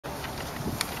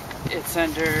It's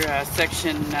under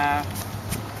section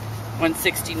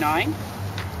 169.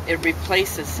 It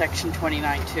replaces section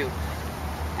 29(2),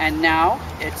 and now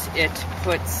it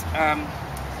puts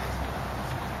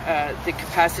the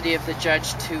capacity of the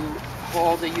judge to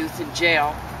hold the youth in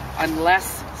jail on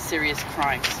less serious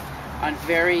crimes, on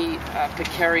very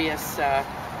precarious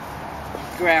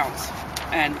grounds,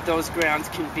 and those grounds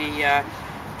can be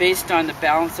based on the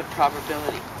balance of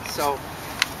probability. So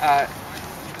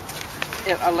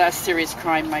a less serious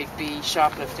crime might be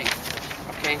shoplifting.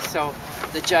 Okay, so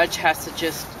the judge has to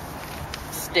just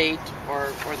state, or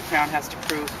the Crown has to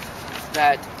prove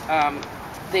that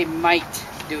they might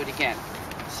do it again.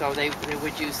 So they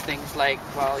would use things like,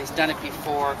 well, he's done it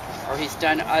before, or he's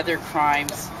done other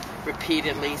crimes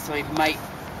repeatedly, so he might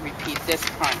repeat this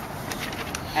crime.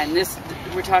 And this,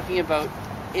 we're talking about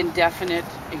indefinite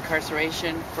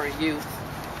incarceration for youth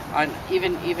on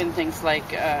even things like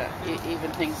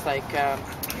the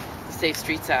Safe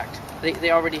Streets Act.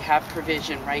 They already have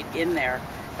provision right in there.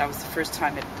 That was the first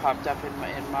time it popped up in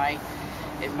my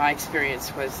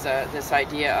experience, was this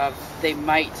idea of they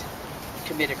might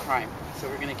commit a crime. So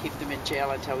we're going to keep them in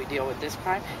jail until we deal with this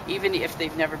crime, even if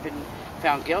they've never been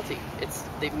found guilty.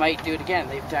 They might do it again.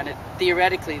 They've done it,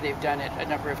 theoretically they've done it a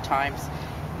number of times,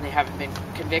 and they haven't been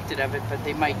convicted of it, but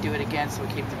they might do it again, so we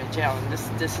keep them in jail. And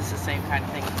this is the same kind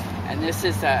of thing. And this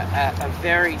is a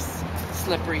very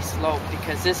slippery slope,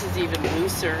 because this is even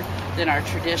looser than our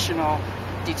traditional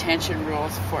detention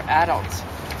rules for adults,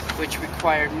 which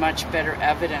required much better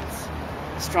evidence,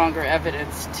 stronger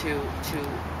evidence to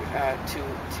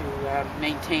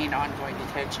maintain ongoing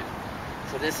detention.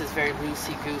 So this is very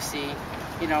loosey-goosey.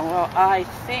 You know, well, I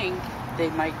think they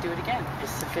might do it again is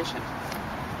sufficient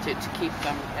to keep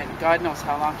them, and God knows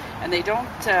how long. And they don't,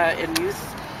 in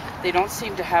youth, they don't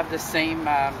seem to have the same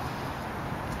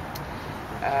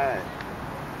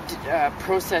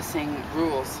processing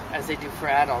rules as they do for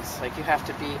adults. Like, you have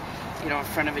to be, you know, in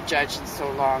front of a judge in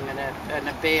so long, and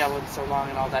a bail in so long,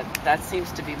 and all that. That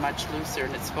seems to be much looser,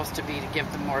 and it's supposed to be to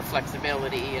give them more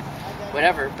flexibility and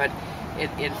whatever. But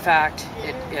in fact,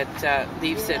 it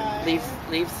leaves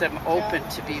them open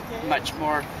to be much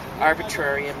more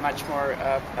arbitrary and much more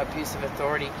abuse of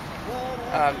authority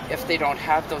if they don't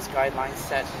have those guidelines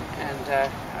set. And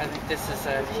I think this is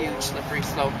a huge slippery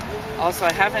slope. Also,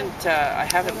 I haven't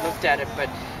looked at it, but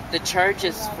the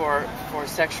charges for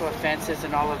sexual offenses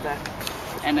and all of that.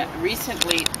 And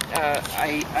recently,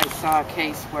 I saw a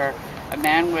case where a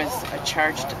man was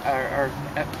charged or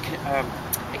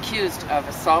accused of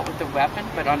assault with a weapon,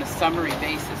 but on a summary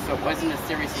basis, so it wasn't as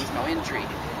serious as no injury.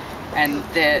 And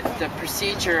the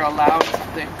procedure allowed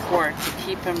the court to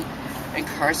keep him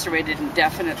incarcerated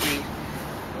indefinitely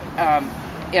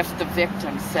if the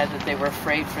victim said that they were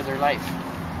afraid for their life.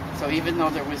 So even though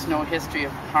there was no history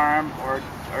of harm or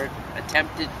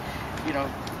attempted, you know,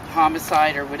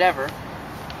 homicide or whatever,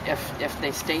 if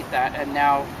they state that. And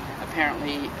now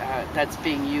apparently that's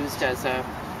being used as a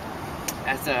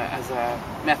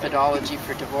methodology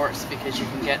for divorce, because you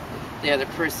can get the other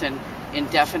person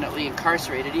indefinitely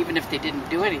incarcerated even if they didn't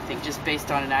do anything, just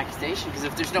based on an accusation. Because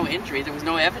if there's no injury, there was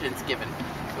no evidence given.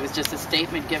 It was just a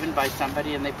statement given by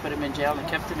somebody, and they put him in jail and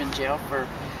kept him in jail for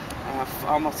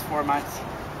almost 4 months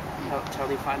until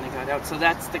he finally got out. So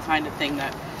that's the kind of thing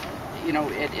that, you know,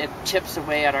 it chips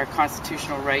away at our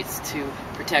constitutional rights to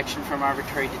protection from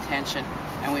arbitrary detention,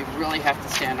 and we really have to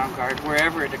stand on guard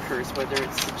wherever it occurs, whether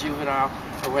it's the juvenile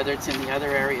or whether it's in the other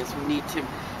areas. We need to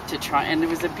try, and there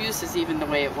was abuses even the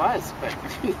way it was, but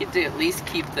we need to at least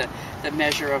keep the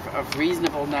measure of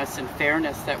reasonableness and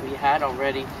fairness that we had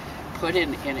already put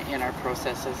in our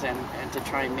processes, and to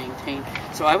try and maintain.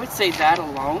 So I would say that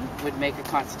alone would make a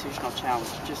constitutional challenge,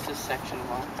 just this section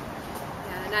alone.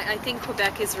 Yeah, and I think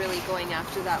Quebec is really going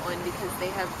after that one, because they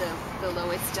have the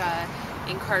lowest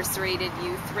incarcerated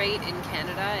youth rate in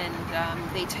Canada, and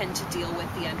they tend to deal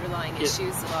with the underlying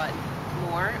issues a lot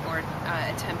more, or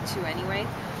attempt to anyway.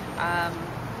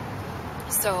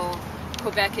 So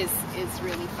Quebec is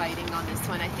really fighting on this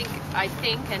one. I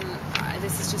think, and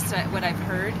this is just what I've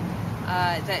heard,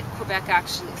 that Quebec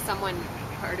actually, someone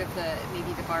part of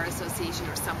maybe the Bar Association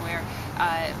or somewhere,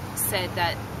 said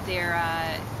that they're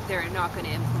not going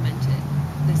to implement it,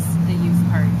 the youth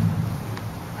part.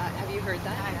 Have you heard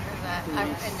that? I heard that. I'm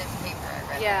in the paper. I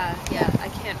read Yeah, I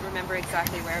can't remember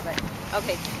exactly where, but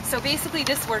okay. So basically,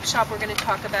 this workshop we're going to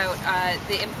talk about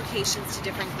the implications to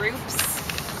different groups,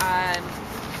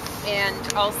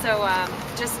 and also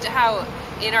just how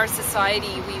in our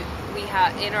society we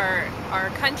have, in our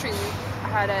country, we've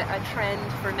had a trend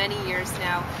for many years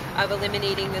now of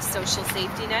eliminating the social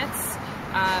safety nets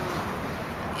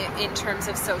in terms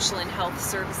of social and health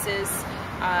services.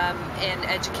 and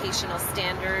educational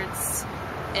standards.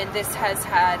 And this has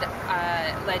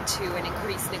led to an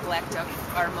increased neglect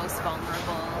of our most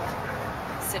vulnerable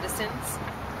citizens.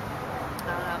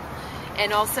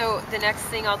 And also, the next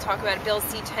thing I'll talk about, Bill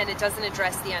C-10, it doesn't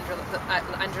address the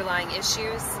underlying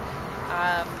issues.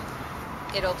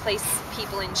 It'll place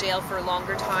people in jail for a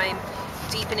longer time,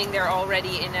 deepening their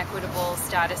already inequitable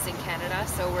status in Canada.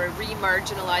 So we're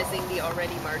re-marginalizing the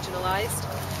already marginalized.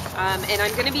 And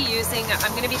I'm going to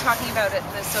be talking about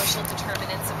the social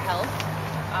determinants of health.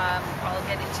 I'll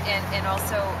get into, and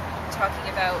also talking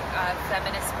about a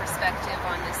feminist perspective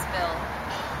on this bill.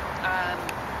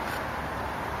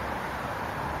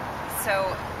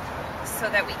 So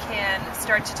that we can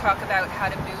start to talk about how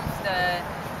to move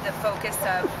the focus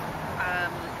of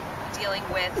dealing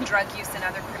with drug use and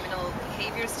other criminal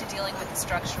behaviors to dealing with the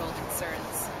structural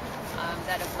concerns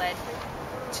that have led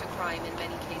to crime in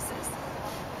many cases.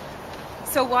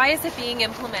 So why is it being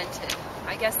implemented?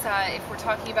 I guess if we're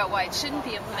talking about why it shouldn't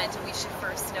be implemented, we should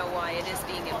first know why it is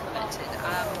being implemented.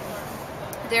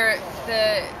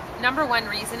 The number one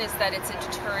reason is that it's a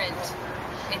deterrent.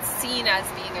 It's seen as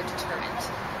being a deterrent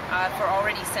for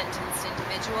already sentenced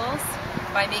individuals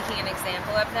by making an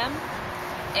example of them,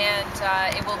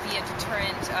 and it will be a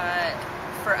deterrent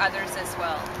for others as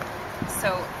well.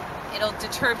 So it'll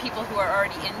deter people who are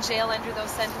already in jail under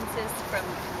those sentences from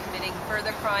committing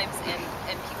further crimes, and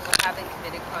people who haven't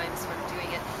committed crimes from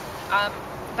doing it.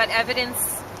 But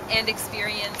evidence and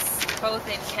experience, both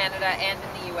in Canada and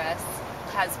in the US,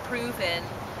 has proven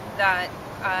that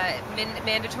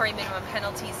mandatory minimum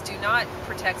penalties do not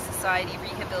protect society,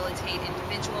 rehabilitate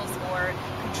individuals, or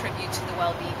contribute to the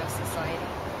well-being of society.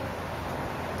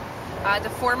 The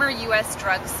former U.S.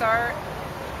 drug czar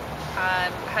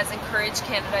has encouraged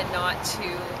Canada not to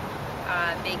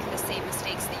make the same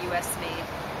mistakes the U.S. made,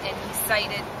 and he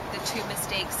cited the two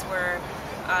mistakes were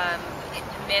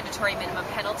mandatory minimum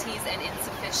penalties and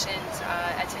insufficient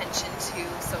attention to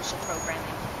social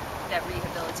programming that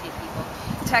rehabilitate people.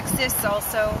 Texas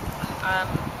also,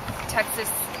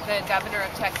 the governor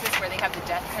of Texas, where they have the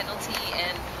death penalty,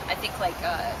 and I think like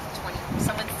 20.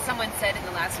 Someone said in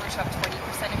the last workshop,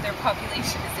 20% of their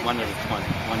population is in prison.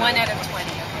 1 out of 20.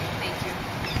 Okay, thank you.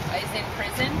 Is in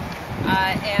prison,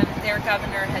 and their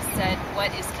governor has said,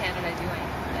 "What is Canada doing?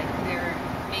 Like, they're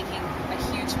making a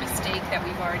huge mistake that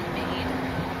we've already made,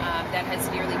 that has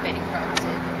nearly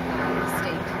bankrupted the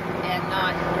state and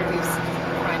not reduced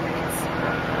crime rates."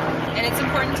 And it's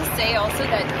important to say also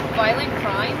that violent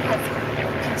crime has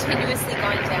continuously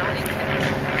gone down in Canada.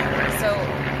 So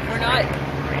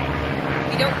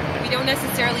we don't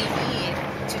necessarily need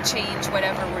to change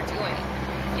whatever we're doing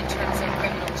in terms of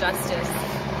criminal justice.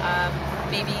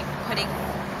 Maybe putting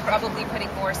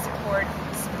more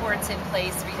supports in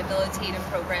place, rehabilitative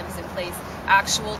programs in place, actual